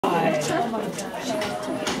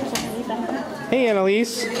Hey,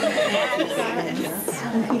 Anneliese.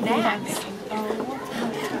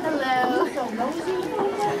 Hello.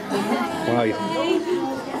 Wow.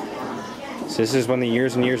 So this is when the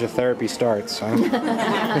years and years of therapy starts, huh?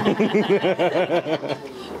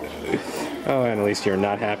 Oh, Anneliese, you're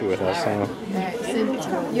not happy with us, huh? Alright,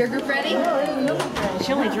 so your group ready?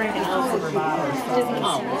 She only drank an ounce of her bottle.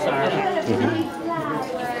 Oh, sorry.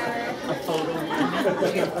 A photo.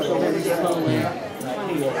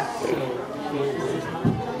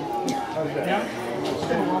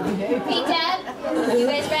 Hey, Dad, you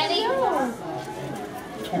guys ready?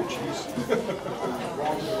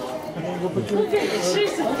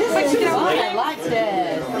 I like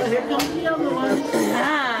this. Here comes the other one.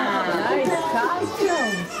 Nice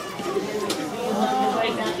costumes.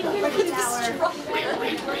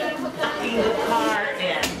 The car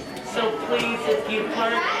in. So please, if you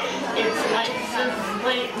park, it's license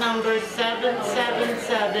plate number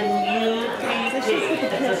 777UPP. It's a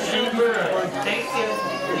Subaru. Thank you.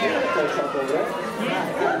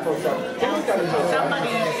 Somebody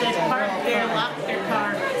said park there, lock their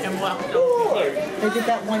car, and walked over here. They did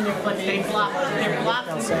that one year, But they're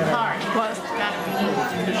blocking the car. It's got to be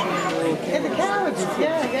in the carriages,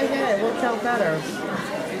 yeah, it works out better.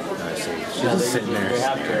 She's just sitting there.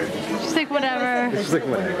 She's like, whatever. She's like,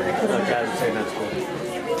 whatever.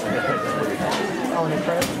 Oh, and the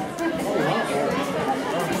first?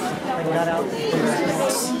 Got out.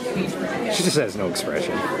 She just has no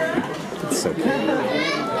expression. It's so cute.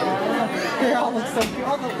 They all look so cute.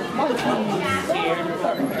 All the monkeys.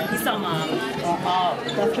 You saw Mom.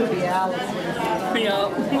 That could be Alice.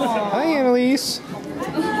 Hi, Anneliese.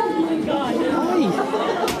 Hi.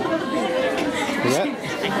 Yeah.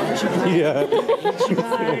 Yeah.